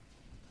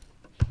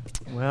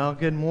Well,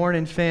 good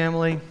morning,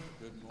 family.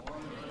 Good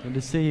morning. Good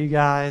to see you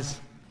guys.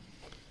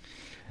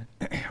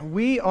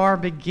 We are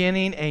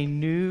beginning a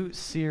new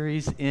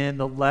series in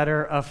the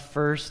letter of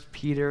 1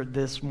 Peter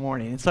this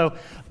morning. And so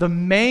the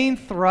main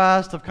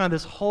thrust of kind of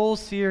this whole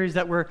series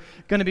that we're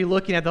going to be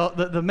looking at,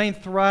 the main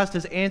thrust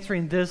is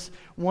answering this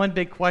one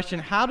big question: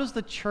 how does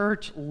the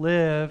church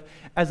live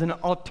as an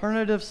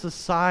alternative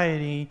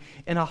society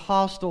in a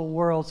hostile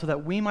world so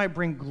that we might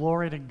bring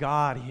glory to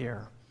God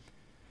here?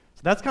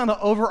 That's kind of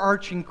the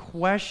overarching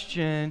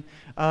question,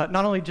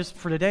 not only just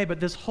for today, but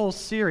this whole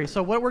series.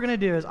 So what we're going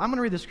to do is I'm going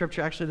to read the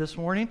scripture actually this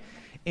morning,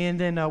 and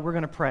then we're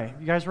going to pray.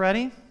 You guys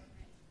ready?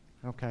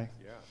 Okay.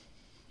 Yeah.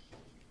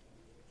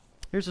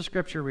 Here's the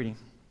scripture reading.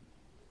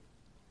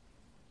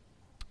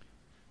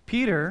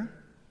 Peter,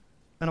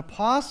 an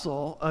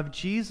apostle of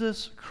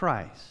Jesus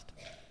Christ,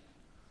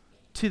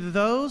 to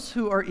those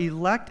who are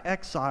elect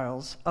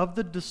exiles of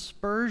the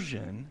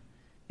dispersion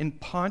in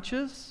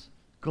Pontus,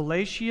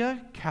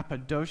 Galatia,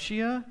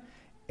 Cappadocia,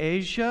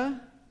 Asia,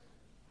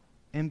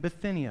 and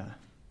Bithynia,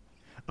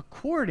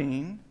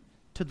 according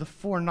to the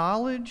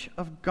foreknowledge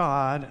of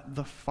God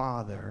the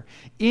Father,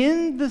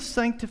 in the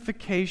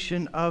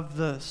sanctification of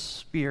the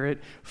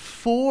Spirit,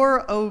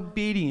 for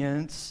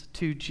obedience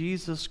to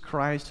Jesus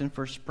Christ and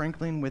for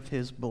sprinkling with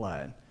His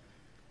blood.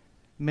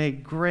 May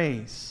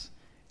grace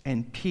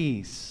and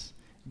peace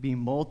be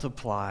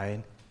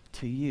multiplied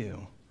to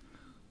you.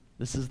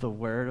 This is the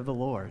word of the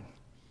Lord.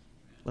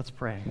 Let's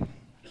pray.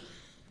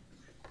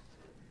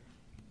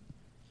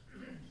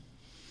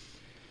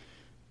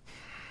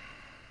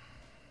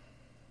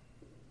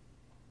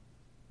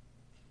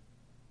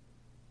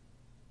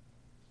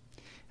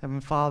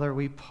 Heavenly Father,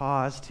 we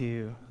pause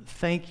to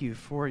thank you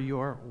for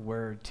your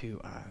word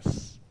to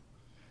us.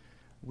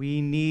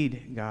 We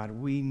need, God,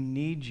 we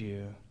need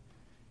you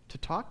to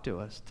talk to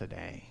us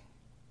today.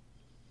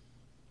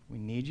 We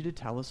need you to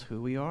tell us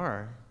who we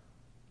are,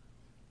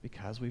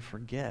 because we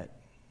forget.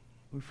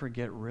 We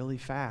forget really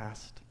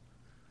fast.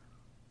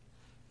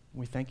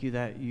 We thank you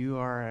that you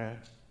are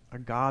a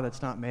God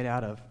that's not made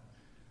out of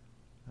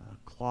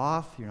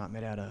cloth. You're not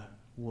made out of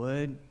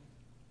wood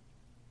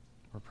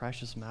or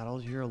precious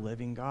metals. You're a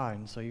living God,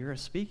 and so you're a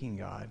speaking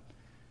God,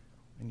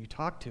 and you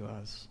talk to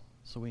us.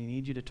 So we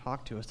need you to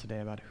talk to us today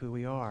about who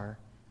we are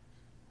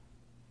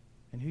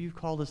and who you've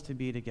called us to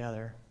be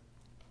together.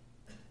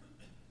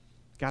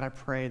 God, I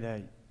pray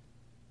that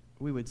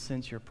we would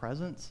sense your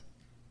presence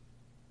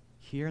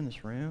here in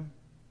this room.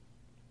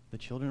 The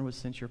children would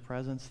sense your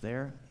presence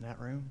there in that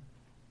room,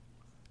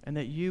 and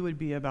that you would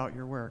be about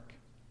your work.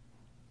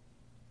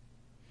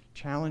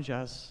 Challenge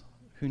us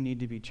who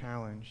need to be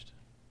challenged.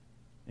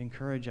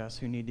 Encourage us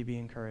who need to be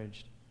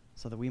encouraged,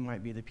 so that we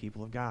might be the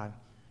people of God.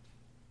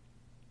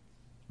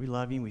 We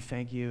love you. We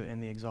thank you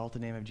in the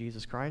exalted name of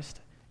Jesus Christ.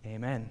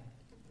 Amen.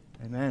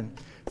 Amen.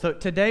 So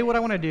today what I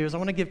want to do is I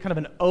want to give kind of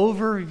an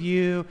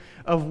overview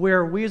of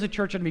where we as a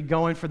church are going to be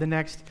going for the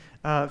next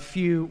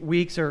few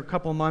weeks or a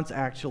couple months,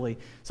 actually.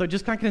 So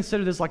just kind of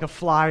consider this like a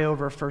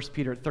flyover of 1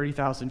 Peter at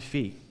 30,000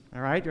 feet.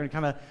 All right? You're going to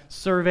kind of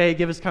survey,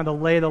 give us kind of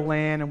the lay of the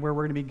land and where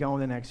we're going to be going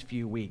the next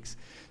few weeks.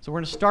 So we're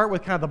going to start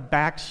with kind of the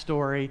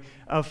backstory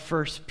of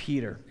 1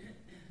 Peter.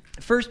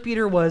 1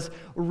 Peter was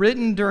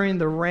written during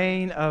the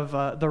reign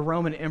of the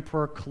Roman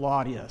Emperor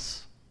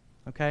Claudius.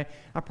 Okay?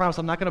 I promise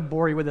I'm not going to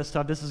bore you with this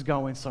stuff. This is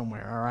going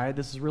somewhere, all right?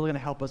 This is really going to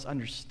help us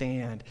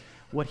understand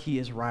what he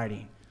is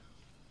writing.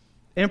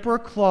 Emperor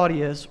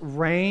Claudius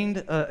reigned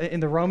in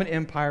the Roman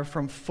Empire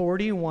from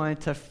 41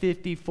 to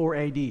 54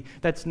 AD.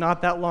 That's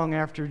not that long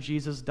after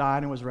Jesus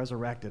died and was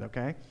resurrected,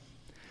 okay?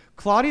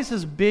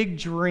 Claudius's big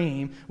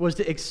dream was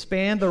to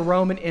expand the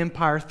Roman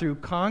Empire through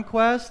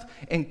conquest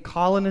and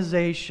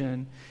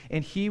colonization,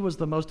 and he was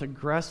the most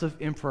aggressive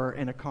emperor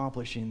in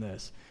accomplishing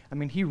this. I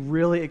mean, he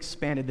really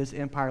expanded this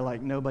empire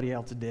like nobody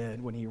else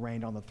did when he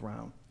reigned on the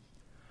throne.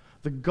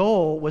 The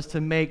goal was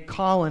to make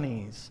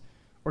colonies,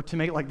 or to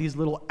make like these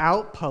little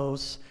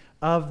outposts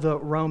of the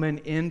Roman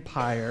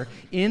Empire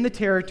in the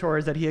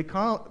territories that he had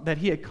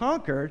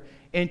conquered,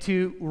 and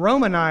to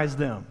Romanize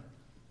them.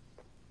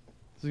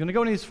 So he's going to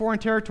go into these foreign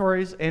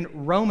territories and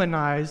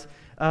Romanize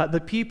the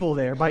people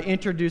there by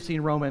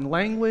introducing Roman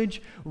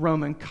language,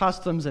 Roman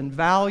customs and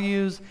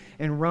values,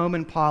 and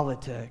Roman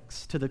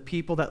politics to the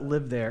people that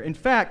lived there. In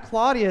fact,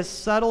 Claudius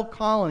settled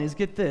colonies,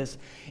 get this,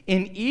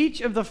 in each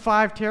of the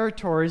 5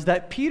 territories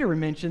that Peter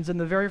mentions in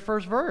the very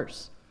first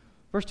verse.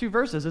 First 2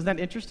 verses. Isn't that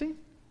interesting?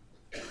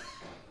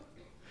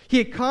 He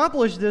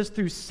accomplished this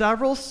through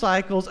several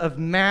cycles of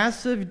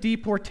massive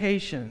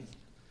deportations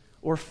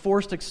or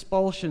forced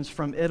expulsions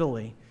from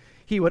Italy.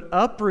 He would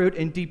uproot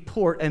and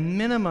deport a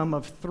minimum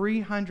of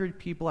 300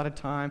 people at a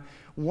time.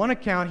 One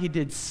account, he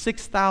did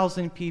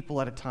 6,000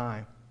 people at a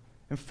time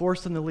and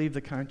forced them to leave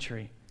the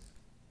country.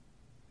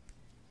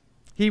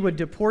 He would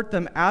deport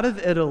them out of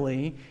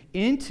Italy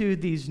into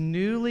these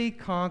newly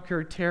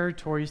conquered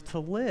territories to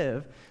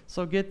live.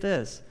 So get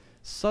this,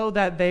 so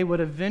that they would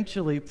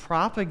eventually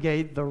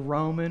propagate the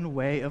Roman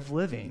way of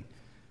living.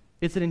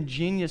 It's an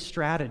ingenious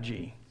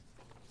strategy.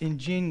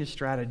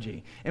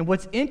 And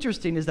what's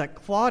interesting is that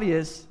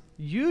Claudius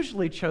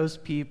usually chose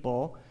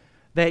people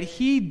that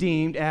he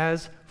deemed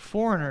as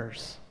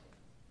foreigners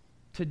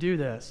to do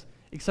this,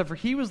 except for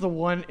he was the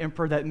one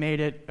emperor that made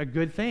it a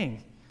good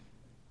thing.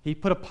 He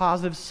put a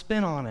positive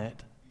spin on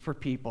it for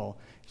people.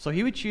 So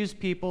he would choose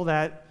people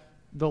that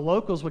the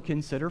locals would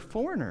consider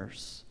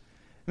foreigners.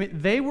 I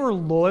mean, they were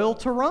loyal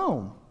to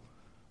Rome,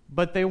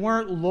 but they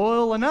weren't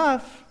loyal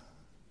enough.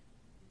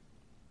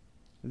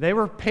 They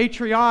were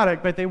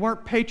patriotic, but they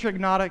weren't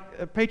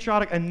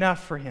patriotic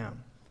enough for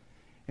him.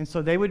 And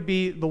so they would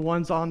be the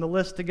ones on the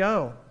list to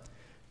go.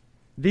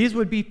 These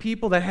would be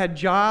people that had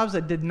jobs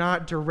that did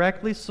not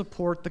directly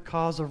support the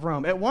cause of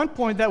Rome. At one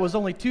point, that was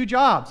only 2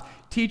 jobs,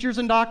 teachers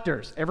and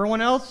doctors.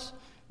 Everyone else,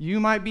 you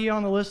might be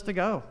on the list to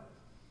go.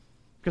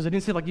 Because it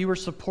didn't seem like you were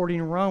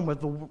supporting Rome with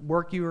the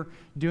work you were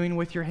doing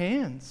with your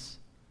hands.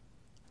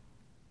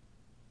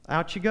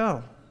 Out you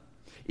go.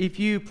 If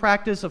you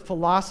practice a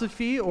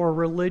philosophy or a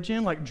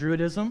religion, like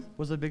Druidism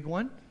was a big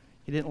one.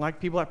 He didn't like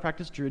people that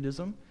practiced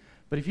Druidism.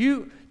 But if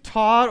you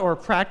taught or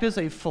practiced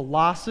a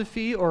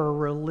philosophy or a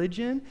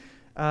religion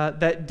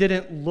that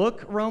didn't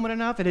look Roman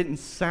enough, it didn't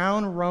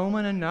sound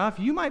Roman enough,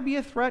 you might be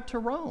a threat to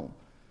Rome.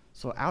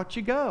 So out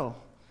you go.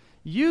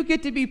 You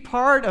get to be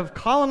part of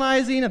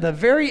colonizing at the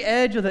very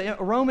edge of the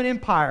Roman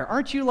Empire.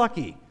 Aren't you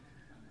lucky?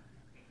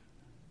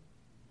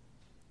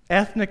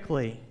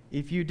 Ethnically,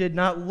 if you did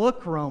not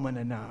look Roman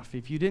enough,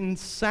 if you didn't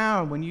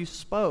sound when you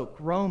spoke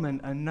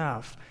Roman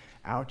enough,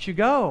 out you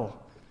go.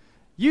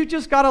 You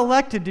just got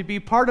elected to be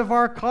part of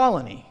our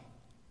colony.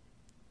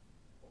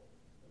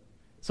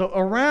 So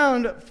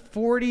around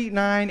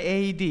 49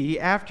 AD,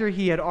 after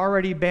he had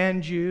already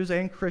banned Jews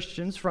and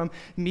Christians from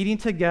meeting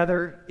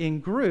together in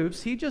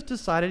groups, he just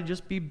decided to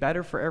just be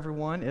better for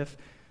everyone if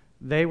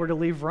they were to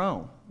leave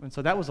Rome. And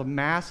so that was a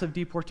massive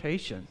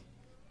deportation.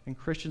 And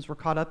Christians were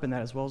caught up in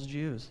that as well as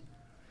Jews.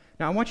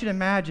 Now I want you to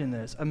imagine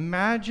this.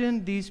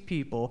 Imagine these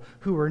people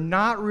who were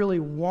not really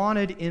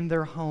wanted in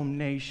their home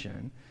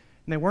nation,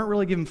 and they weren't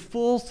really given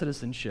full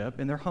citizenship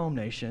in their home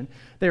nation.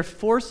 They're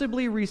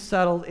forcibly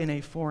resettled in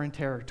a foreign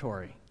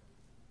territory.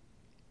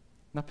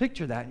 Now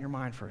picture that in your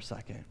mind for a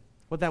second,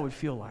 what that would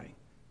feel like.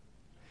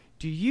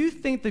 Do you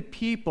think the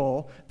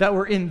people that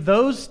were in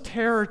those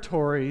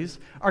territories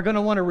are going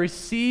to want to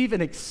receive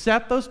and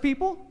accept those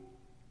people?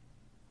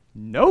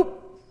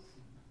 Nope.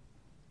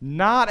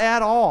 Not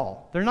at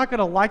all. They're not going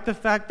to like the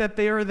fact that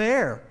they are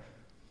there.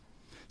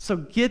 So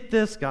get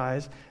this,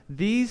 guys.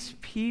 These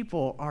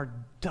people are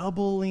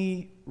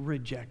doubly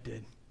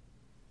rejected.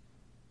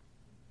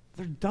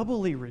 They're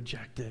doubly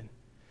rejected.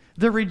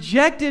 They're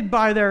rejected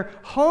by their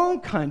home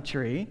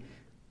country,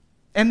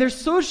 and they're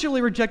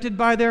socially rejected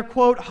by their,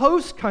 quote,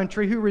 host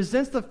country, who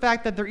resents the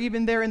fact that they're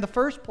even there in the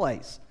first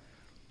place.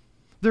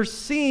 They're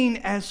seen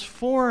as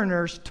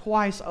foreigners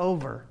twice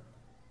over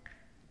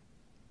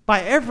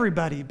by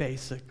everybody,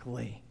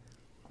 basically.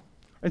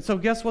 And so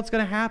guess what's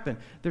going to happen?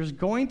 There's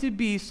going to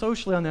be,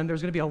 socially on them,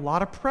 there's going to be a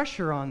lot of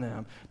pressure on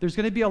them. There's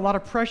going to be a lot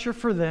of pressure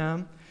for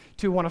them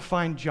to want to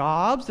find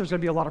jobs. There's going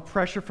to be a lot of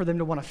pressure for them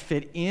to want to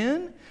fit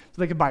in,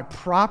 so they can buy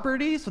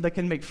property, so they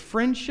can make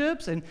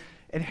friendships and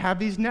have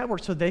these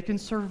networks so they can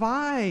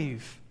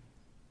survive.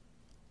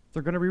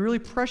 They're going to be really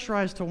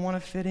pressurized to want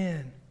to fit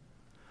in.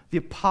 The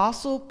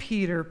Apostle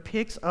Peter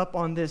picks up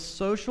on this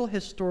social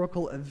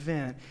historical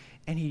event,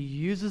 and he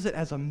uses it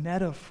as a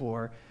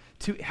metaphor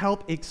to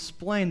help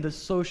explain the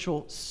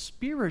social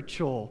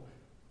spiritual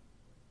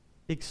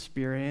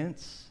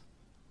experience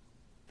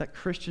that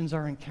Christians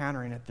are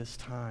encountering at this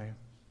time.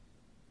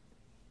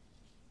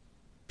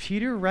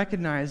 Peter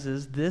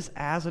recognizes this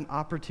as an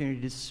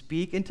opportunity to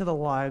speak into the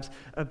lives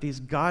of these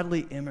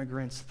godly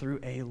immigrants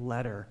through a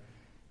letter.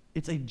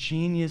 It's a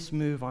genius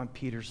move on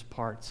Peter's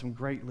part. Some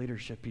great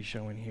leadership he's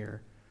showing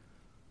here.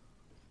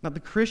 Now, the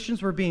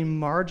Christians were being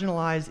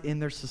marginalized in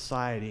their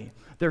society.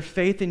 Their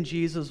faith in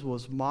Jesus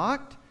was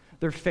mocked.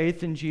 Their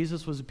faith in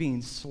Jesus was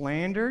being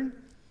slandered.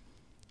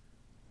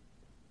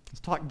 It's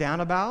talked down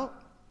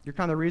about. You're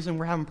kind of the reason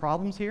we're having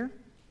problems here.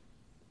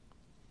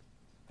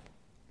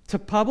 To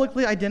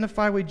publicly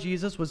identify with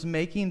Jesus was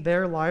making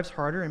their lives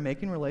harder and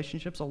making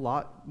relationships a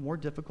lot more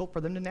difficult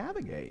for them to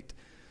navigate.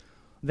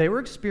 They were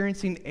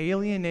experiencing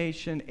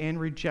alienation and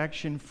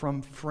rejection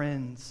from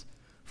friends,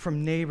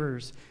 from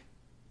neighbors,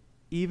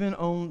 even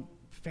own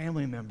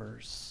family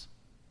members.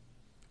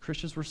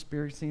 Christians were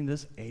experiencing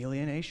this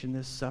alienation,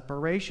 this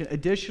separation.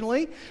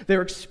 Additionally, they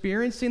were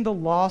experiencing the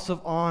loss of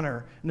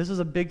honor. And this is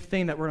a big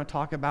thing that we're going to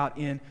talk about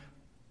in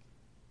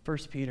 1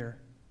 Peter.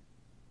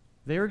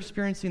 They were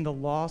experiencing the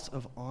loss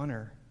of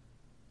honor,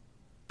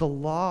 the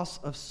loss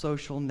of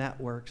social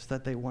networks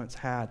that they once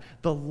had,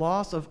 the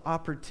loss of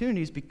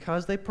opportunities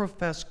because they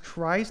professed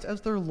Christ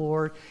as their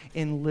Lord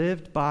and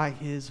lived by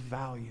his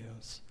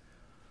values.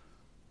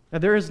 Now,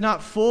 there is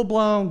not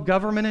full-blown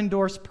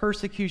government-endorsed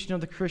persecution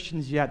of the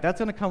Christians yet. That's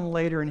going to come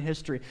later in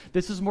history.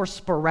 This is more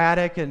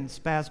sporadic and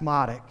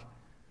spasmodic.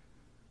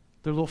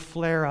 They're little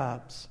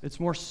flare-ups. It's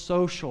more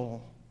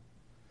social.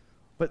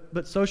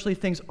 But socially,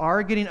 things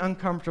are getting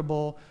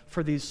uncomfortable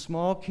for these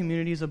small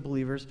communities of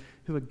believers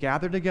who would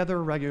gather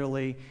together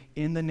regularly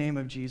in the name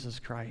of Jesus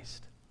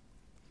Christ.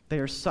 They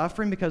are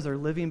suffering because they're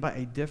living by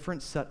a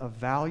different set of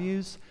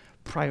values,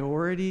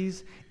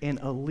 priorities, and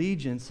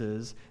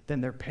allegiances than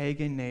their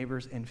pagan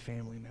neighbors and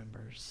family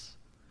members.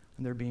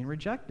 And they're being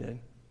rejected,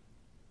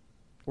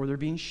 or they're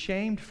being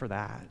shamed for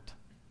that.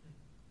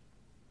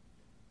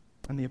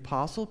 And the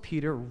Apostle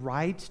Peter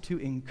writes to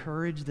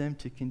encourage them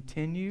to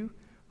continue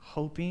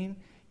hoping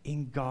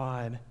in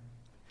God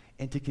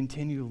and to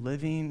continue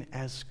living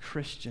as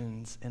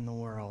Christians in the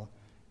world.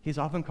 He's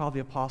often called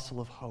the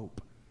Apostle of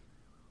Hope.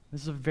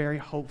 This is a very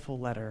hopeful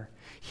letter.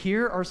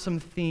 Here are some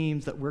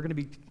themes that we're going to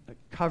be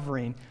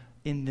covering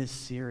in this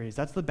series.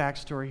 That's the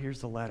backstory.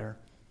 Here's the letter.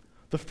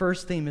 The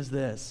first theme is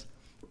this: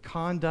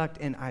 conduct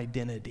and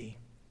identity.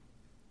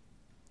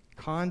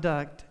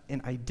 Conduct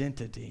and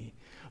identity.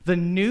 The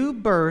new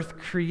birth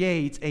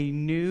creates a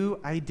new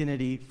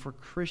identity for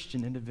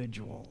Christian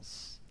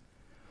individuals.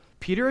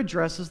 Peter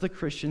addresses the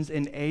Christians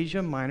in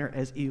Asia Minor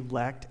as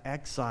elect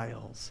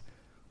exiles.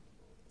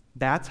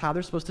 That's how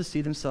they're supposed to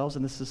see themselves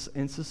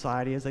in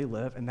society as they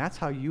live, and that's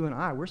how you and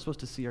I, we're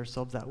supposed to see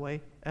ourselves that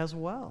way as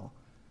well.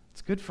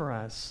 It's good for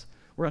us.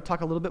 We're going to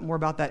talk a little bit more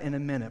about that in a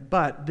minute,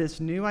 but this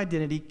new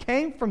identity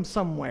came from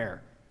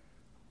somewhere.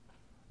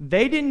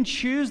 They didn't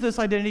choose this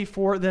identity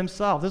for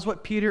themselves. This is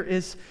what Peter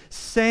is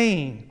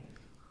saying.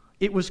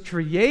 It was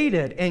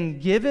created and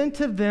given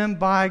to them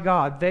by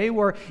God. They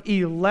were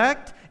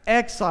elect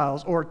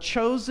exiles or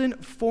chosen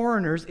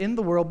foreigners in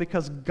the world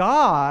because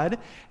God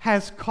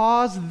has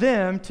caused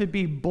them to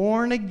be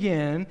born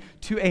again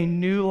to a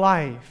new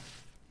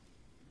life.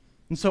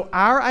 And so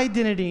our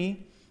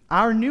identity,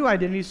 our new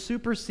identity,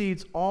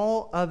 supersedes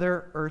all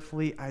other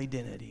earthly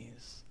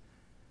identities.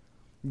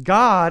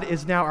 God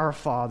is now our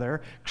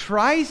Father,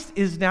 Christ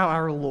is now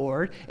our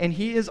Lord, and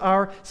He is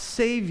our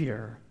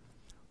Savior.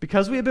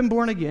 Because we have been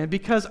born again,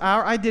 because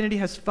our identity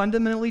has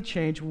fundamentally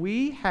changed,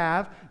 we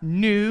have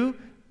new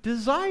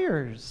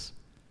desires.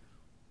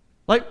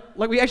 Like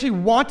we actually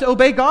want to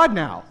obey God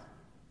now.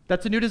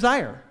 That's a new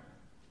desire.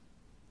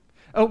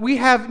 We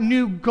have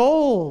new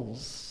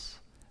goals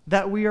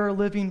that we are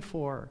living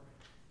for,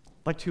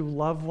 like to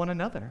love one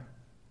another.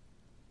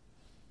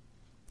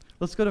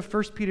 Let's go to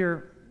 1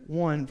 Peter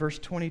 1, verse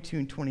 22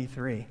 and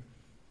 23.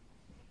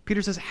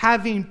 Peter says,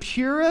 having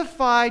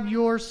purified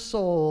your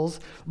souls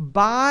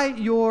by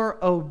your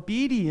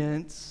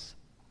obedience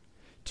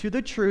to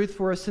the truth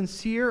for a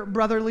sincere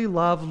brotherly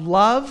love,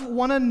 love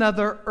one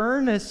another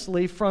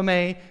earnestly from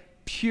a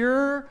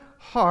pure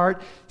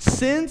heart,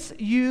 since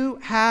you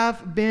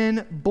have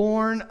been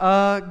born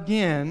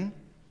again,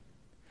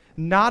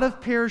 not of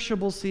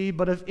perishable seed,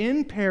 but of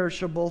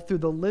imperishable, through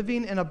the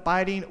living and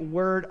abiding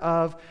Word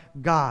of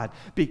God.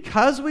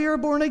 Because we are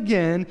born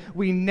again,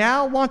 we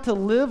now want to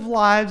live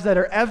lives that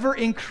are ever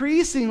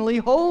increasingly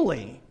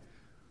holy.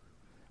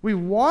 We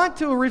want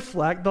to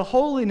reflect the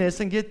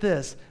holiness, and get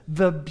this,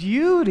 the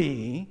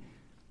beauty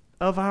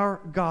of our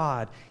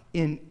God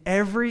in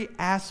every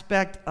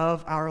aspect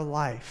of our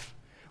life.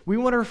 We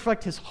want to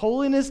reflect His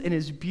holiness and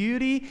His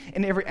beauty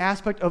in every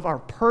aspect of our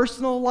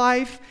personal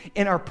life,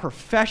 in our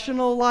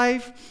professional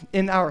life,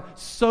 in our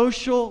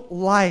social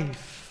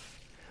life.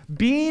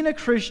 Being a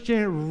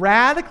Christian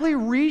radically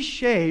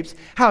reshapes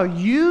how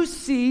you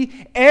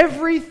see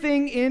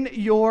everything in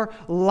your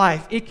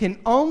life. It can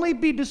only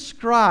be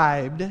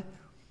described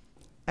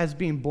as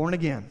being born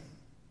again.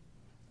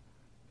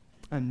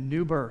 A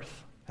new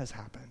birth has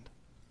happened.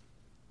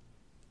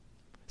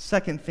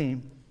 Second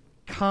theme: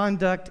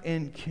 conduct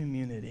and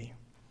community.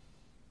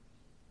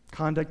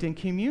 Conduct and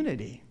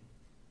community.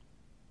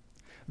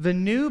 The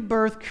new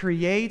birth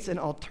creates an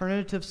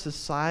alternative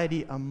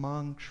society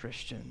among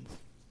Christians.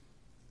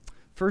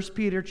 1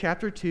 Peter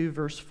chapter 2,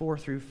 verse 4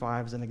 through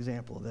 5 is an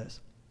example of this.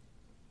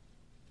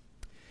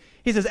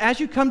 He says, as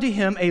you come to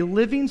Him, a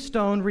living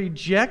stone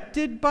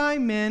rejected by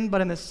men,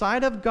 but in the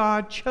sight of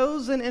God,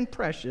 chosen and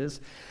precious,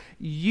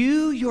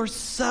 you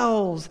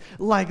yourselves,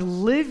 like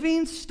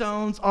living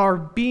stones, are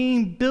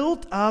being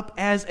built up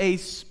as a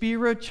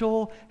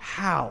spiritual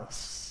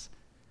house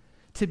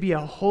to be a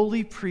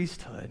holy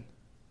priesthood,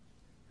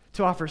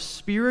 to offer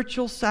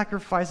spiritual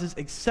sacrifices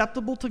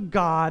acceptable to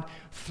God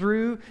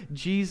through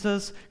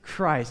Jesus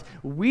Christ.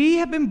 We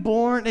have been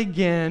born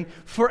again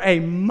for a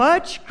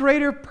much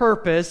greater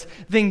purpose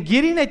than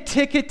getting a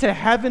ticket to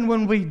heaven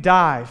when we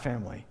die,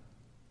 family.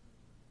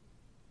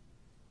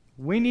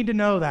 We need to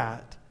know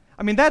that.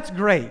 I mean, that's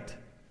great,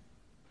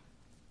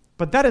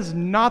 but that is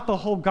not the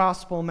whole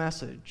gospel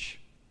message.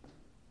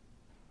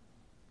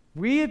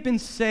 We have been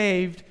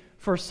saved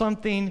for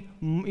something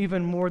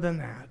even more than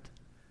that.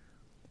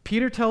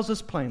 Peter tells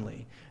us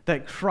plainly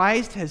that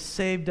Christ has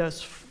saved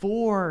us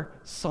for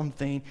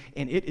something,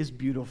 and it is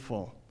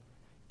beautiful.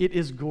 It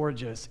is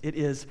gorgeous. It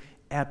is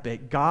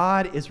epic.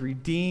 God is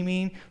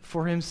redeeming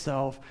for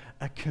Himself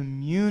a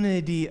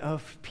community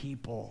of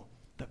people,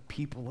 the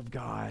people of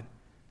God.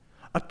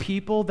 A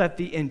people that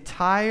the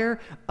entire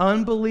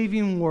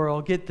unbelieving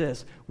world, get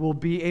this, will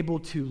be able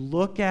to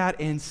look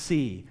at and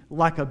see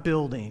like a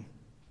building.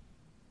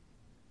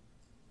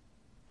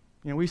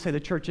 You know, we say the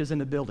church isn't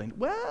a building.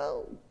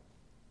 Well,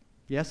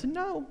 yes and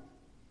no.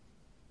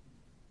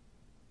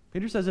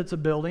 Peter says it's a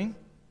building.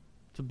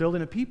 It's a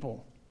building of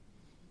people.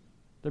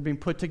 They're being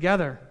put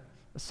together,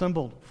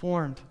 assembled,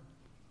 formed,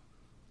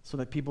 so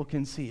that people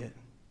can see it.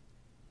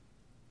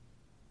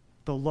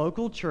 The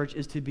local church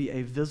is to be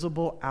a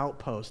visible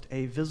outpost,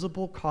 a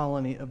visible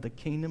colony of the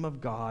kingdom of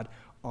God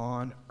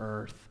on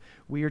earth.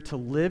 We are to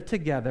live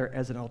together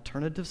as an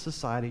alternative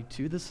society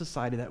to the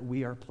society that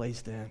we are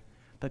placed in,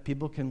 that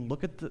people can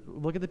look at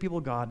the people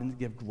of God and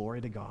give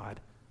glory to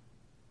God.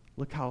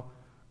 Look how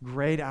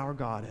great our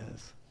God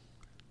is.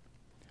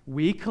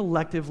 We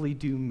collectively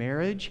do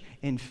marriage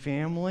and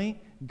family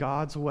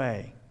God's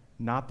way,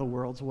 not the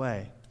world's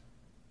way.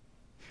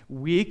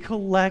 We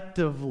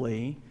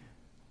collectively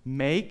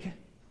make,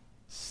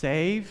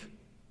 save,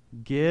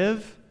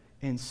 give,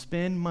 and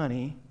spend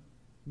money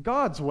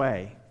God's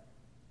way,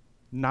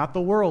 not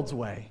the world's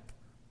way.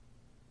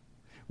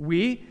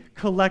 We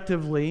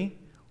collectively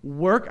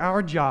work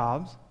our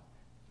jobs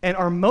and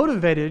are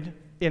motivated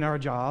in our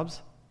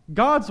jobs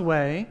God's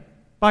way,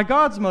 by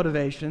God's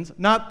motivations,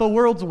 not the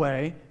world's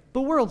way,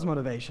 the world's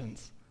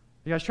motivations.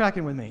 You guys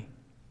tracking with me?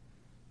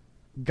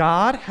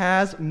 God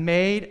has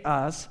made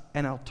us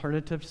an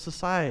alternative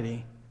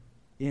society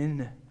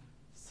in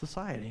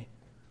society.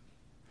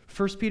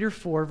 1 Peter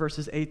 4,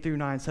 verses 8 through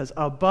 9 says,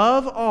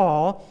 above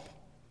all,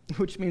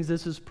 which means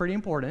this is pretty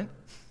important,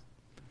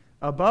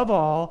 above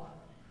all,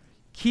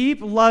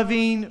 keep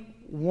loving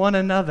one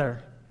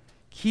another.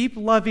 Keep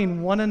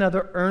loving one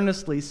another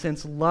earnestly,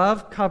 since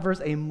love covers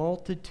a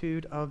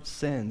multitude of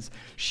sins.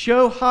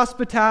 Show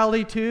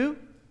hospitality to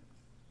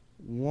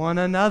one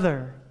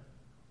another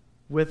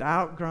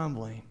without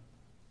grumbling.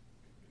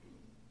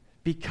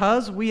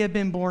 Because we have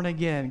been born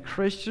again,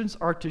 Christians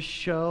are to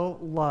show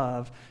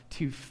love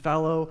to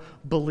fellow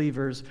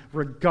believers,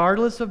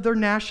 regardless of their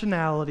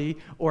nationality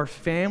or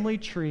family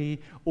tree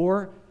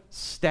or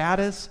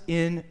status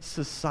in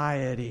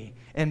society.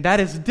 And that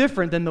is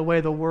different than the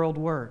way the world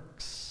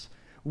works.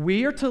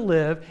 We are to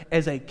live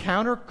as a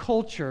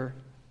counterculture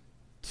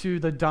to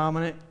the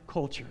dominant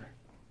culture.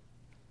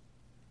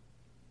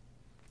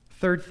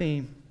 Third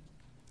theme,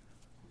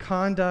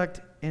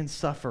 conduct and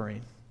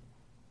suffering.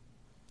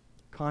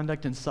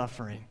 Conduct and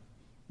suffering.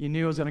 You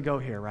knew I was going to go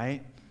here,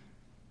 right?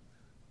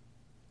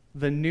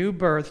 The new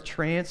birth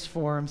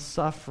transforms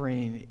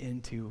suffering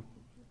into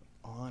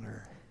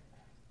honor.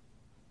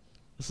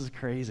 This is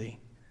crazy.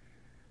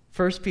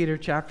 1 Peter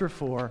chapter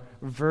 4,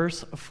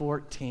 verse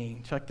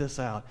 14. Check this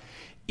out.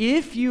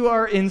 If you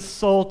are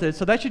insulted,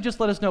 so that should just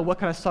let us know what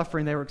kind of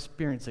suffering they were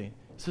experiencing.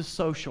 This is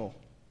social,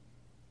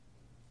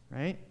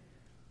 right?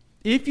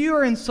 If you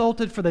are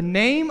insulted for the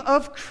name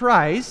of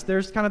Christ,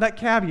 there's kind of that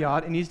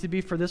caveat. It needs to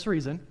be for this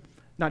reason,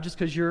 not just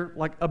because you're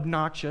like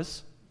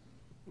obnoxious.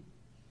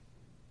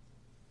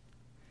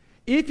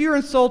 If you're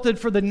insulted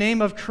for the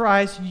name of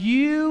Christ,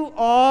 you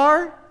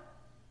are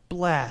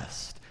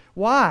blessed.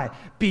 Why?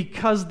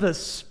 Because the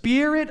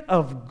Spirit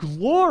of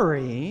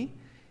glory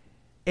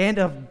and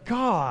of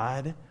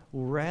God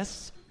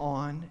rests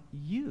on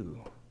you.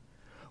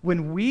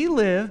 When we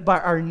live by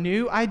our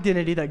new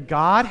identity that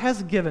God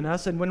has given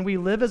us, and when we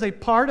live as a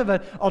part of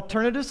an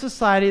alternative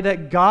society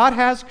that God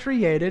has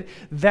created,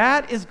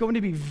 that is going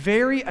to be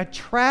very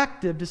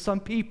attractive to some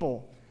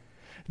people.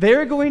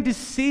 They're going to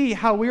see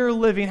how we are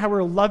living, how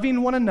we're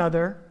loving one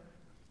another,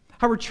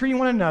 how we're treating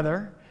one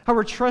another, how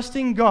we're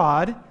trusting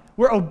God,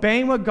 we're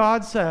obeying what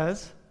God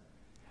says,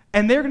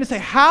 and they're going to say,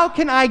 how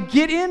can I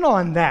get in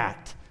on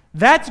that?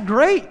 That's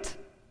great.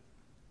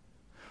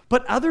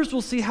 But others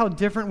will see how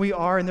different we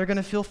are, and they're going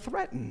to feel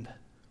threatened.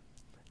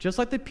 Just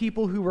like the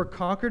people who were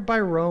conquered by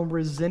Rome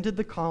resented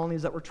the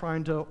colonies that were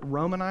trying to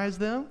Romanize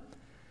them,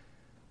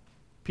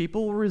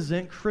 people will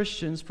resent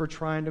Christians for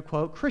trying to,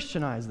 quote,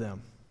 Christianize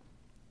them.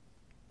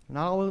 They're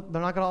not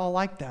going to all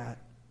like that.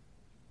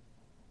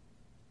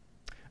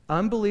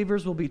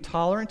 Unbelievers will be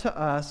tolerant to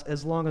us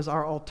as long as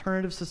our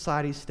alternative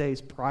society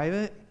stays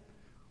private,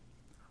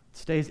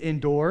 stays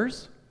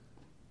indoors,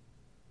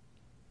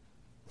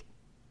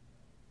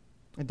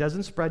 it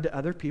doesn't spread to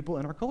other people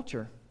in our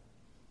culture.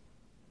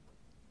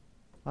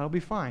 That'll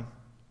be fine.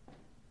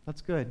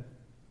 That's good.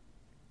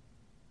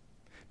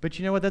 But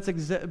you know what? That's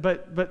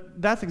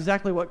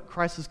exactly what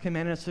Christ has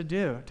commanded us to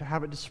do, to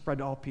have it to spread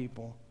to all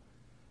people.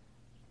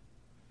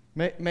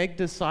 Make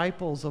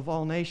disciples of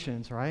all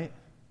nations, right?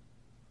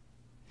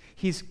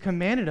 He's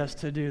commanded us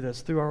to do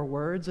this through our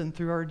words and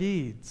through our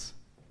deeds.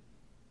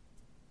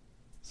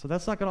 So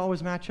that's not going to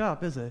always match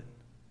up, is it?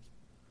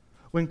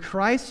 When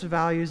Christ's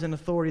values and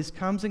authorities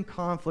comes in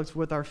conflicts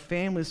with our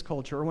family's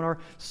culture or when our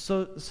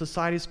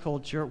society's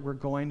culture, we're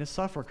going to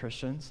suffer,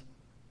 Christians.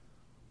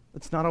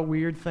 It's not a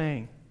weird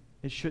thing.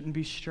 It shouldn't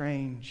be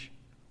strange.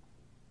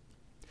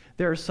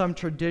 There are some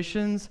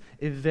traditions,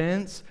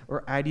 events,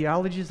 or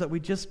ideologies that we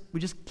just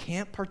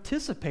can't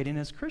participate in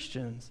as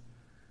Christians.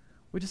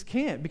 We just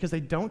can't because they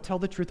don't tell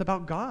the truth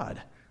about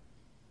God.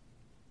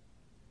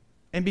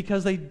 And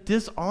because they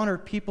dishonor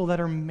people that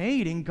are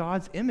made in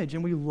God's image,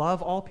 and we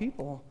love all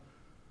people.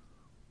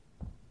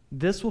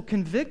 This will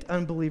convict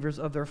unbelievers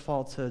of their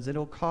falsehoods.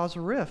 It'll cause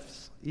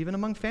rifts, even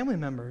among family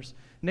members,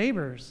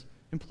 neighbors,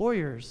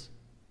 employers.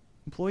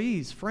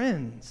 employees,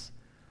 friends.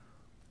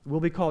 We'll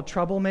be called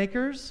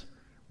troublemakers.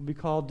 We'll be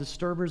called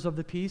disturbers of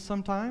the peace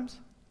sometimes.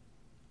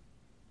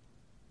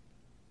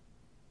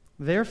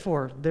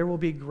 Therefore, there will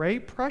be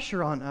great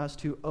pressure on us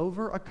to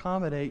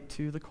over-accommodate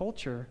to the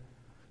culture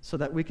so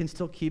that we can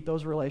still keep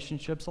those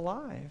relationships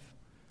alive.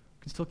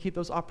 We can still keep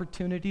those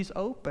opportunities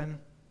open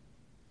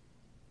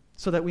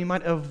so that we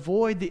might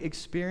avoid the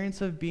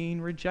experience of being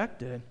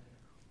rejected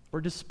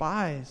or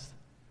despised.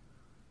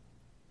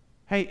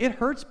 Hey, it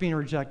hurts being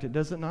rejected,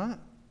 does it not?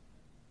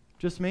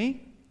 Just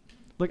me?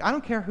 Look, I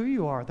don't care who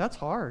you are. That's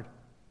hard.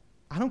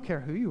 I don't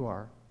care who you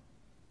are.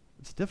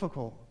 It's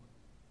difficult.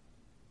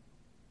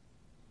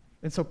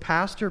 And so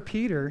Pastor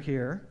Peter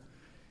here,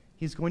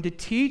 he's going to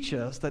teach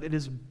us that it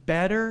is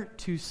better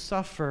to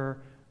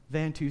suffer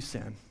than to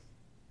sin.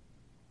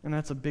 And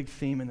that's a big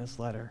theme in this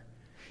letter.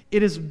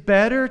 It is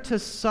better to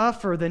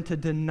suffer than to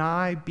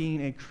deny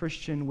being a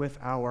Christian with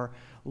our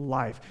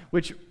life,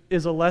 which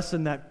is a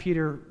lesson that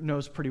Peter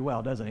knows pretty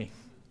well, doesn't he?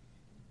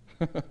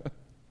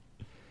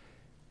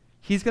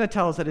 He's going to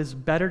tell us that it's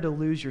better to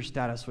lose your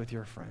status with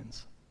your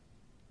friends.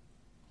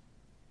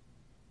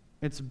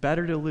 It's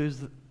better to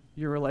lose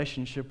your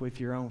relationship with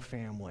your own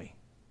family.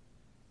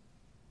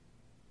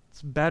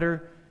 It's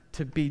better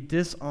to be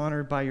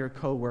dishonored by your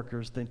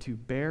coworkers than to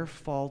bear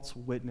false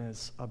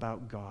witness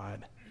about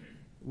God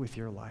with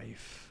your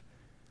life.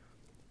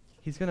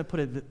 He's going to put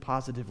it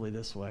positively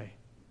this way.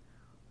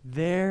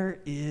 There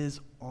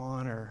is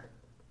honor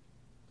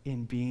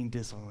in being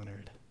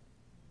dishonored.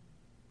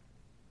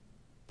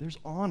 There's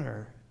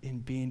honor in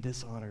being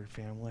dishonored,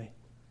 family.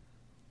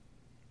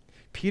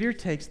 Peter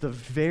takes the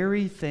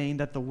very thing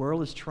that the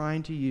world is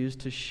trying to use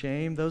to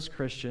shame those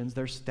Christians,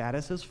 their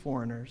status as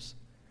foreigners,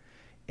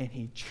 and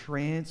he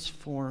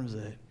transforms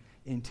it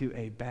into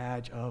a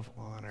badge of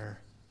honor.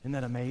 Isn't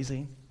that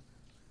amazing?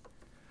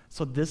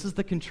 So this is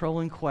the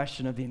controlling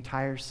question of the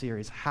entire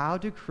series. How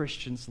do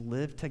Christians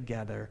live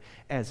together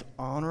as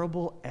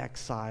honorable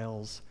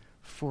exiles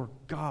for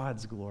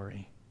God's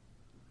glory?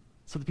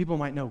 So that people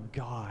might know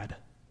God.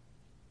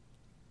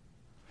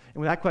 And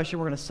with that question,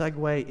 we're going to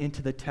segue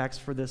into the text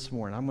for this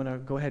morning. I'm going to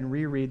go ahead and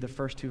reread the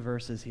first two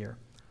verses here.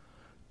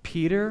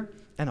 Peter,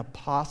 an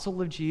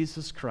apostle of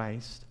Jesus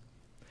Christ,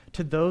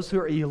 to those who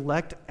are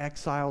elect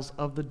exiles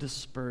of the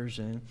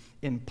dispersion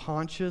in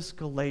Pontus,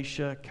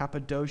 Galatia,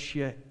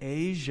 Cappadocia,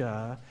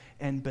 Asia,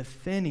 and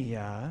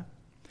Bithynia,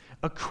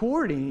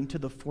 according to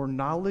the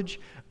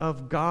foreknowledge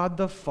of God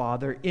the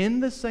Father,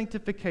 in the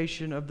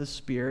sanctification of the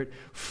Spirit,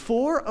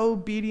 for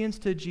obedience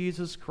to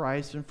Jesus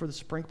Christ and for the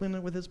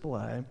sprinkling with his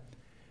blood,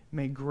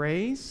 may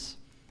grace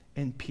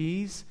and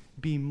peace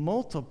be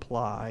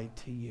multiplied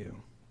to you.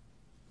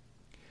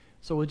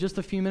 So with just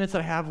a few minutes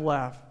that I have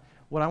left,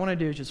 what I want to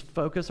do is just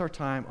focus our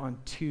time on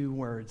two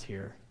words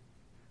here.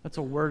 That's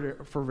a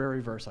word for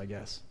every verse, I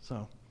guess.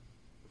 So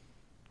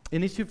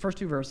in these first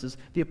two verses,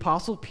 the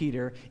Apostle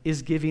Peter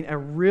is giving a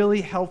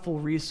really helpful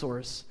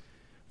resource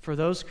for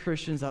those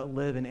Christians that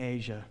live in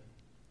Asia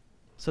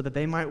so that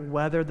they might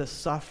weather the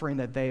suffering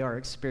that they are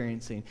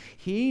experiencing.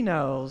 He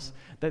knows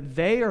that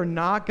they're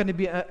not going to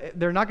be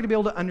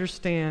able to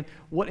understand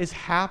what is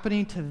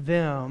happening to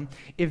them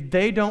if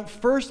they don't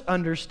first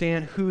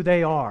understand who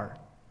they are.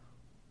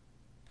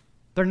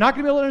 They're not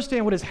going to be able to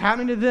understand what is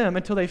happening to them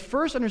until they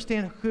first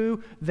understand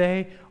who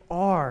they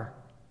are.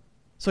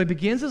 So he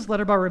begins his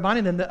letter by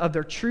reminding them of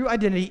their true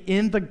identity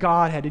in the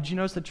Godhead. Did you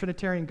notice the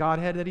Trinitarian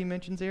Godhead that he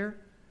mentions here?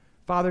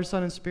 Father,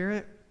 Son, and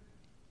Spirit.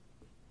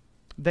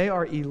 They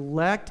are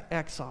elect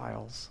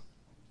exiles.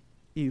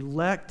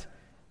 Elect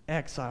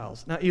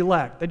exiles. Now,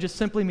 elect, that just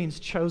simply means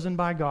chosen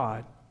by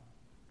God.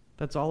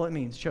 That's all it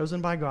means, chosen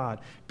by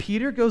God.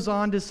 Peter goes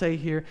on to say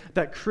here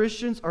that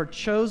Christians are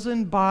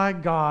chosen by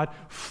God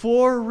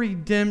for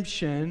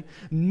redemption,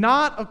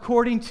 not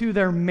according to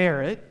their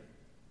merit,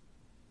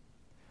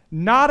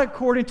 not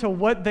according to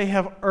what they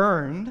have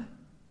earned,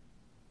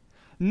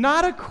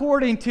 not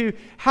according to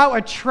how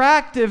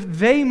attractive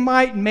they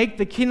might make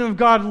the kingdom of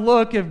God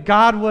look if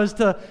God was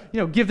to,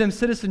 give them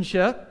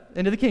citizenship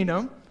into the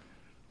kingdom.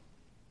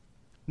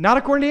 Not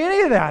according to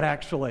any of that,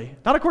 actually.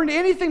 Not according to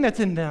anything that's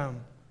in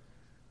them.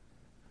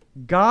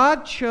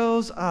 God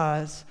chose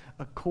us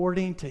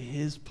according to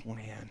his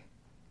plan.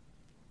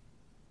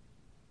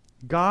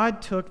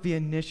 God took the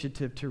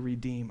initiative to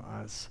redeem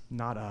us,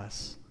 not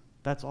us.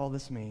 That's all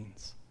this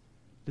means.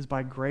 It is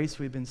by grace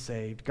we've been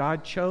saved.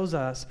 God chose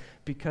us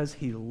because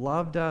he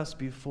loved us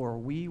before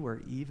we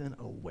were even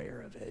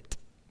aware of it.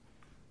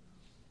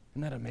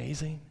 Isn't that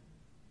amazing?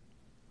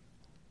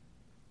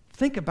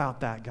 Think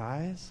about that,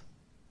 guys.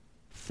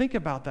 Think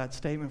about that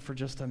statement for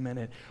just a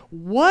minute.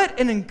 What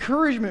an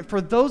encouragement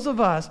for those of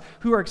us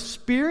who are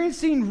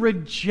experiencing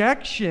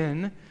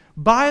rejection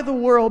by the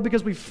world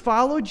because we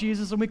follow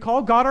Jesus and we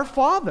call God our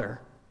Father.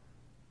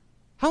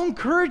 How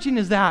encouraging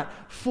is that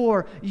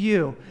for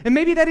you? And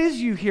maybe that is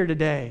you here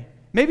today.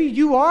 Maybe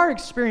you are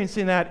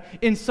experiencing that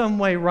in some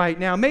way right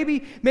now.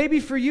 Maybe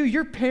for you,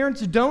 your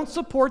parents don't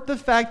support the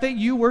fact that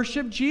you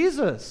worship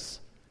Jesus.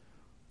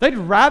 They'd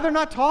rather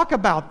not talk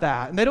about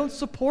that, and they don't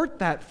support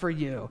that for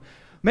you.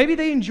 Maybe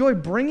they enjoy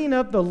bringing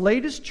up the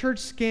latest church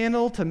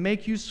scandal to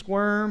make you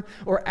squirm,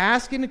 or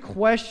asking a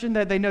question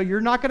that they know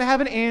you're not going to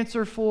have an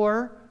answer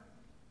for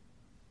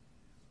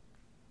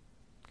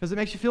because it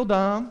makes you feel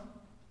dumb.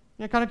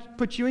 You know, kind of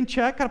puts you in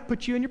check, kind of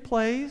puts you in your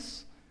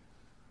place.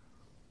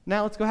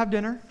 Now let's go have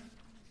dinner.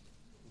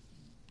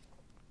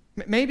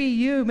 Maybe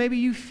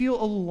you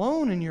feel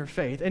alone in your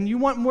faith, and you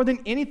want more than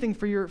anything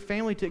for your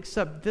family to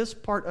accept this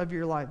part of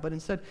your life, but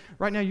instead,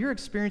 right now, you're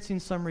experiencing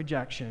some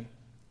rejection,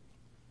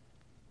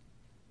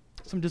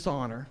 some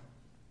dishonor.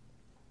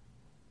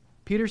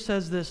 Peter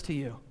says this to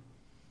you: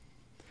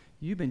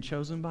 you've been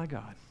chosen by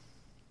God.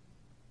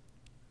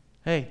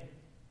 Hey,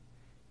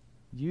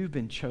 you've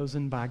been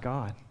chosen by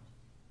God.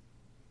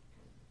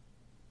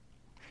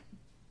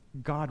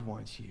 God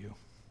wants you.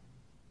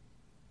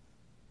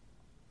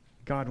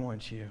 God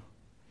wants you.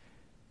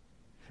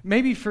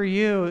 Maybe for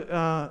you,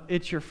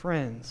 it's your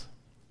friends.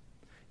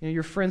 You know,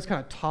 your friends kind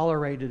of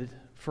tolerated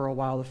for a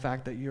while the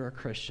fact that you're a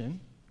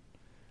Christian.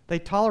 They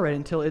tolerated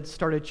until it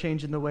started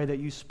changing the way that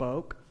you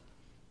spoke,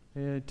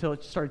 until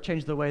it started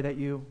changing the way that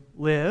you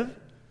live.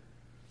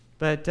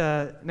 But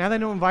now they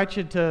don't invite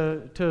you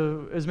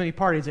to as many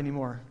parties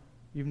anymore,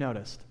 you've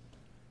noticed.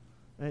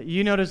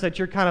 You notice that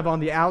you're kind of on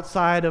the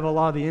outside of a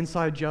lot of the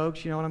inside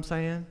jokes, you know what I'm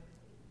saying?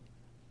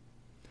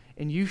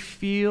 And you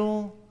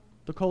feel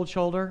the cold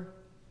shoulder.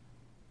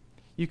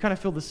 You kind of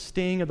feel the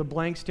sting of the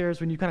blank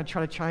stares when you kind of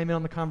try to chime in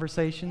on the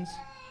conversations.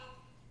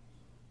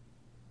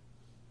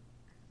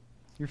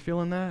 You're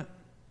feeling that?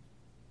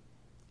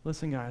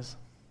 Listen, guys.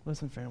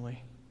 Listen,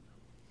 family.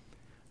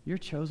 You're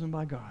chosen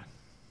by God.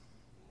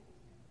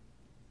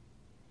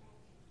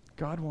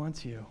 God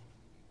wants you.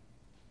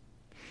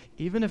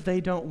 Even if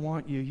they don't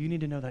want you, you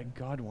need to know that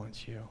God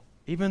wants you.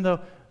 Even though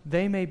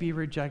they may be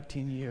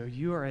rejecting you,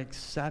 you are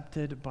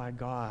accepted by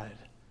God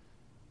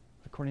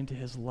according to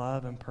His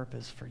love and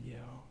purpose for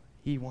you.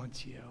 He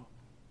wants you.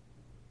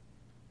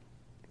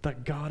 The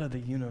God of the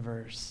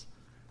universe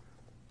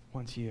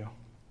wants you.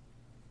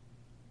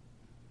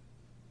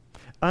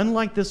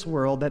 Unlike this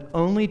world that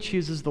only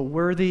chooses the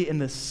worthy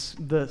and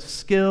the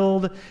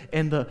skilled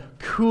and the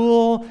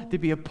cool to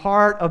be a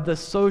part of the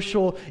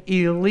social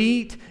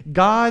elite,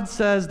 God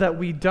says that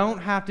we don't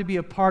have to be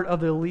a part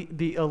of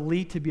the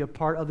elite to be a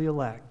part of the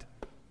elect.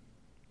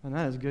 And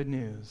that is good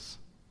news.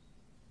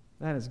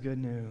 That is good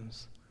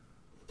news.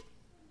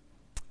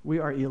 We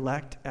are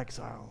elect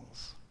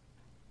exiles.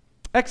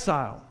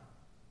 Exile.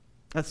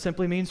 That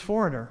simply means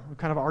foreigner. We've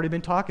kind of already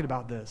been talking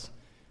about this.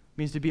 It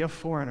means to be a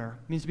foreigner.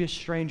 It means to be a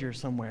stranger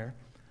somewhere.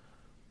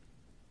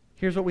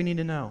 Here's what we need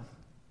to know.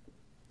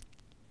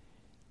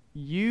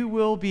 You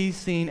will be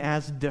seen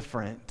as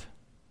different.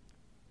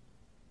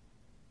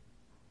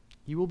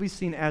 You will be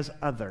seen as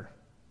other.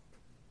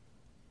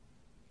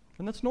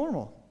 And that's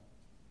normal.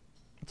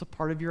 It's a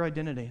part of your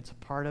identity. It's a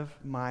part of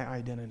my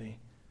identity.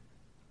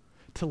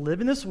 To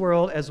live in this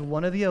world as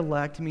one of the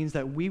elect means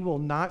that we will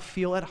not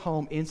feel at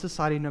home in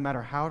society no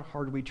matter how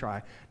hard we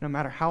try, no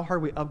matter how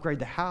hard we upgrade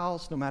the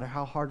house, no matter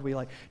how hard we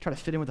try to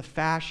fit in with the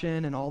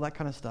fashion and all that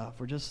kind of stuff.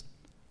 We're just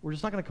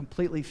not going to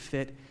completely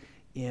fit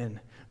in.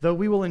 Though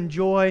we will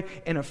enjoy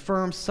and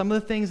affirm some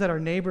of the things that our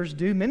neighbors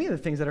do, many of the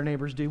things that our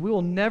neighbors do, we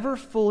will never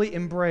fully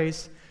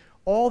embrace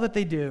all that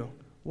they do.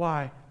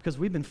 Why? Because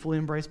we've been fully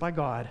embraced by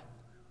God.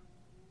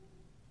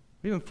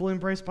 We've been fully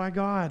embraced by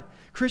God.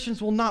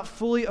 Christians will not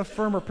fully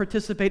affirm or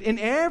participate in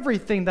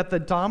everything that the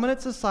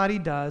dominant society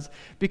does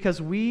because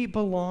we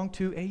belong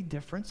to a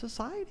different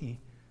society,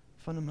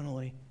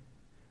 fundamentally.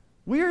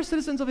 We are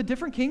citizens of a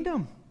different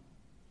kingdom.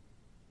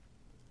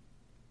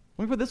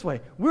 Let me put it this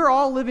way. We're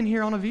all living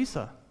here on a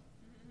visa.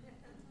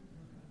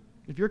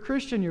 If you're a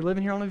Christian, you're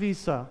living here on a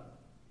visa.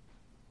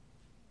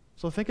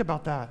 So think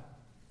about that.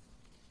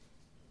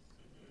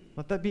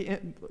 Let that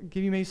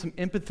give you maybe some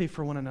empathy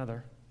for one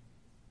another.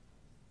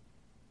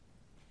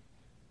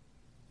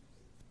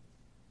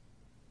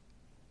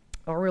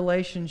 Our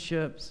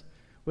relationships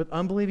with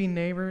unbelieving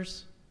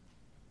neighbors,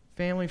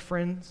 family,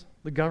 friends,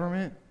 the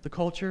government, the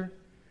culture,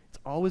 it's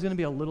always going to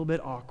be a little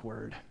bit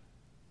awkward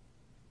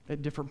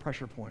at different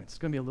pressure points. It's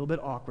going to be a little bit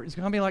awkward. It's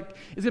going to be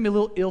a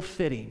little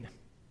ill-fitting.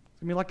 It's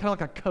going to be kind of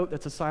like a coat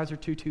that's a size or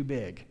two too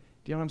big.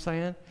 Do you know what I'm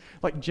saying?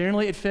 Like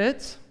generally it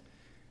fits,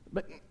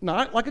 but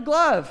not like a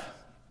glove.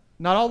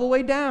 Not all the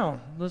way down.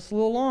 It's a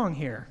little long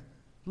here,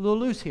 a little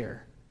loose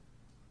here.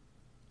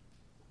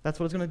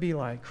 That's what it's going to be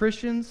like.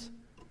 Christians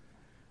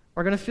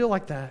are going to feel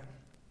like that.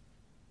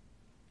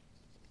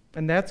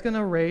 And that's going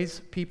to raise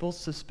people's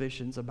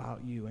suspicions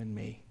about you and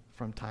me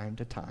from time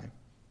to time.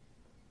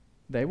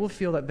 They will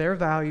feel that their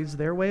values,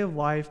 their way of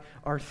life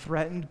are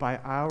threatened by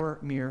our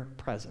mere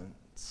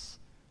presence.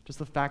 Just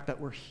the fact that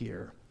we're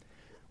here.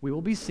 We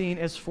will be seen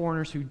as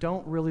foreigners who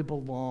don't really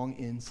belong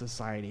in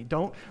society,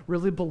 don't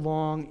really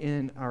belong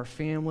in our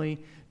family,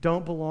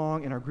 don't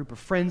belong in our group of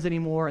friends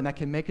anymore, and that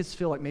can make us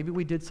feel like maybe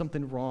we did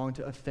something wrong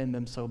to offend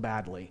them so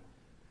badly.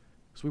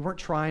 So we weren't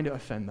trying to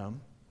offend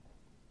them.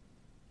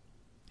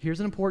 Here's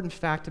an important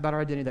fact about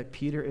our identity that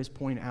Peter is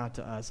pointing out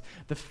to us.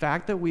 The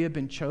fact that we have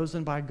been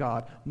chosen by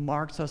God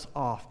marks us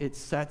off. It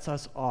sets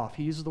us off.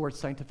 He uses the word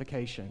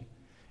sanctification.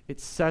 It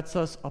sets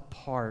us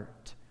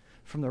apart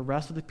from the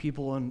rest of the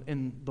people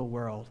in the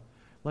world.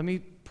 Let me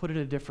put it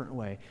a different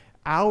way.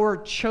 Our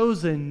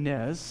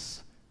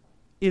chosenness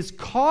is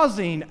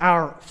causing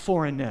our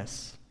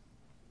foreignness.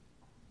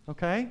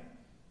 Okay?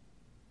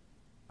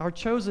 Our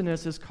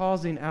chosenness is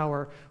causing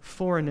our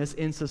foreignness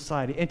in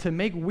society. And to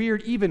make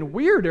weird even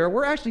weirder,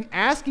 we're actually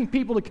asking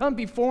people to come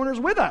be foreigners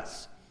with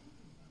us.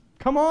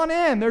 Come on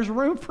in. There's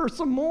room for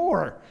some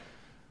more.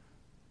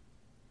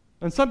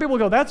 And some people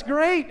go, that's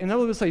great. And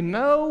others will say,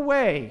 no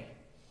way.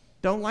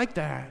 Don't like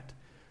that.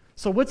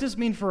 So what's this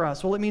mean for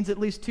us? Well, it means at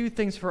least two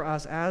things for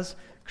us as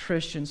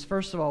Christians.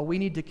 First of all, we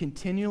need to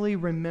continually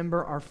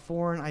remember our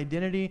foreign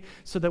identity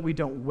so that we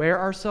don't wear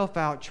ourselves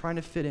out trying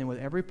to fit in with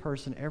every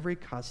person, every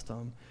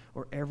custom,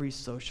 or every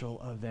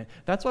social event.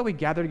 That's why we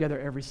gather together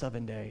every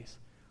 7 days.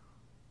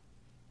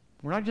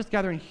 We're not just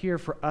gathering here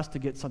for us to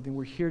get something.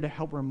 We're here to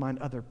help remind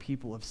other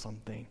people of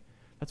something.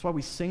 That's why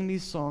we sing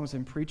these songs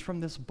and preach from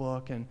this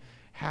book and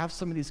have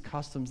some of these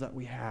customs that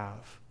we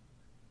have.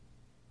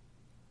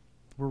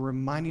 We're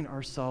reminding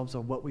ourselves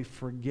of what we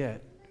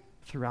forget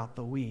throughout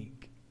the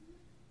week.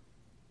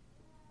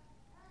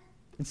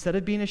 Instead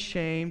of being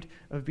ashamed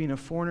of being a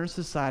foreigner in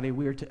society,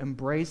 we are to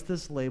embrace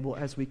this label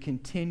as we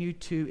continue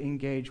to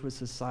engage with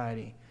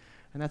society.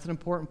 And that's an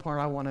important part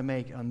I want to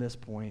make on this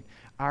point.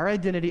 Our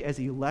identity as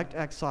elect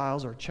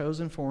exiles or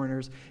chosen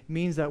foreigners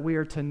means that we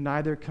are to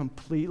neither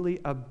completely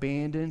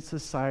abandon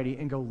society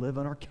and go live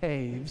in our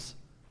caves,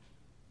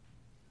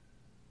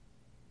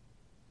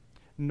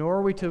 nor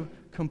are we to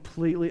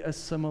completely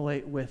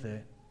assimilate with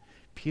it.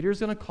 Peter's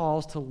going to call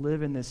us to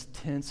live in this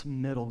tense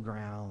middle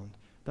ground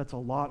that's a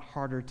lot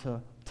harder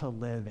to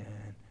live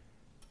in,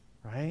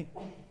 right?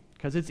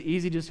 Because it's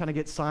easy to just kind of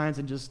get signs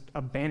and just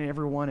abandon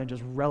everyone and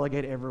just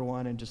relegate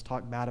everyone and just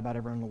talk bad about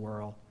everyone in the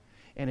world.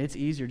 And it's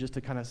easier just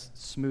to kind of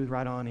smooth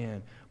right on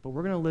in. But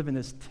we're going to live in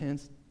this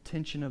tense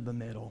tension of the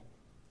middle,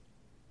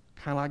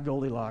 kind of like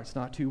Goldilocks,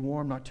 not too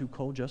warm, not too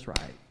cold, just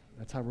right.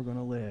 That's how we're going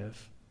to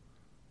live,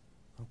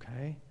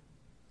 okay?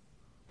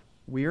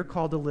 We are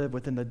called to live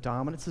within the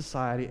dominant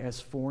society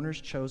as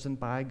foreigners chosen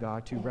by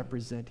God to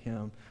represent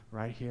Him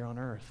right here on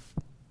earth.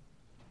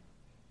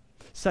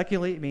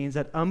 Secondly, it means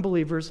that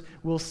unbelievers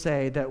will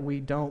say that we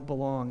don't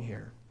belong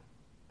here.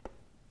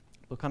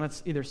 They'll kind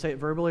of either say it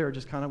verbally or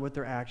just kind of with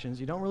their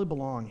actions. You don't really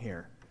belong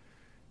here.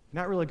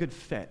 You're not really a good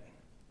fit.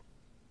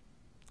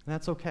 And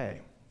that's okay.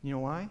 You know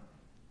why?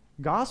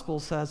 Gospel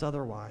says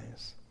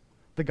otherwise.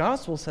 The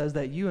gospel says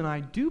that you and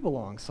I do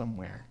belong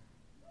somewhere.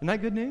 Isn't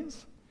that good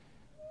news?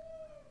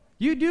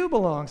 You do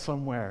belong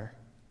somewhere.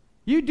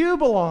 You do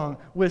belong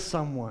with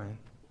someone.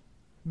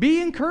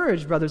 Be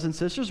encouraged, brothers and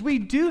sisters. We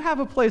do have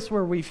a place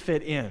where we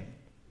fit in.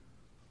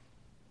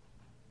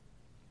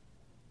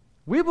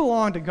 We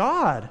belong to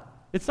God.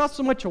 It's not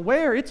so much a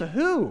where, it's a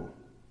who.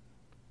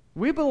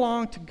 We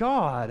belong to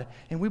God,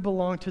 and we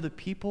belong to the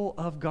people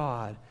of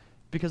God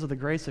because of the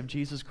grace of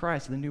Jesus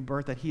Christ and the new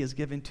birth that He has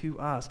given to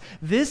us.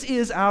 This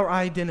is our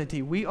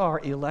identity. We are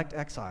elect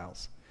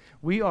exiles.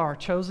 We are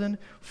chosen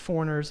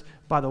foreigners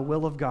by the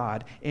will of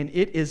God, and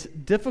it is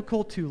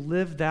difficult to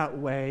live that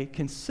way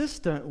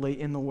consistently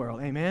in the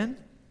world. Amen?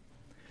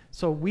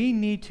 So we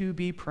need to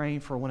be praying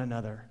for one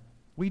another.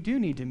 We do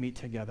need to meet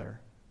together.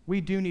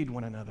 We do need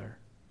one another,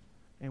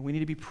 and we need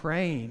to be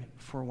praying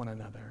for one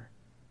another.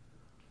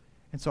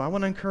 And so I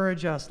want to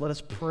encourage us, let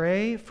us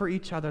pray for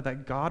each other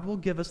that God will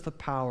give us the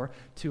power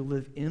to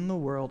live in the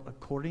world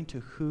according to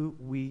who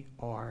we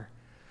are.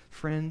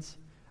 Friends,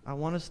 I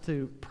want us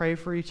to pray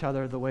for each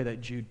other the way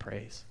that Jude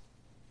prays.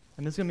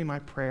 And this is going to be my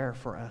prayer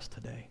for us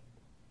today.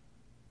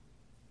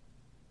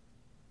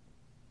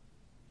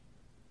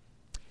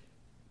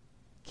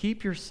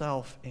 Keep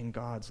yourself in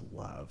God's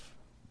love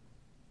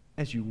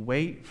as you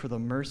wait for the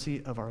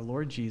mercy of our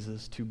Lord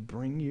Jesus to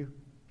bring you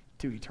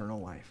to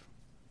eternal life.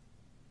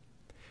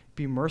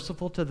 Be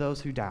merciful to those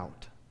who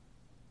doubt.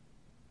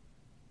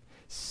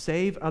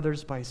 Save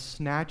others by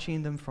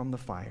snatching them from the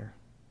fire.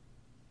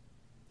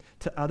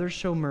 To others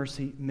show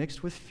mercy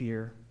mixed with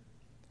fear,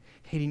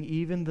 hating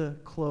even the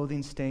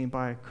clothing stained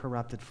by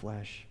corrupted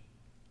flesh.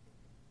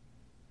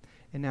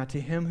 And now to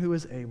Him who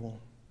is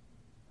able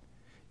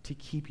to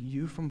keep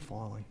you from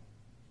falling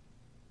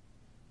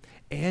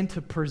and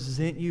to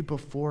present you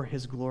before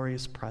His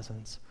glorious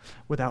presence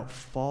without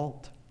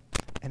fault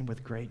and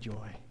with great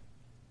joy.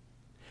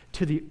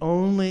 To the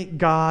only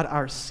God,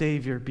 our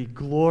Savior, be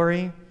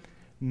glory,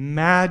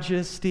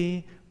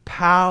 majesty,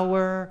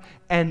 power,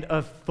 and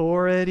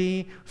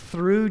authority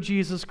through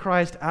Jesus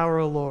Christ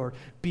our Lord,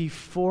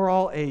 before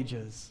all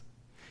ages,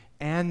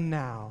 and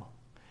now,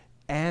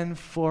 and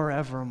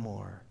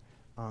forevermore.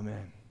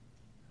 Amen.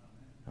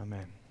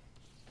 Amen.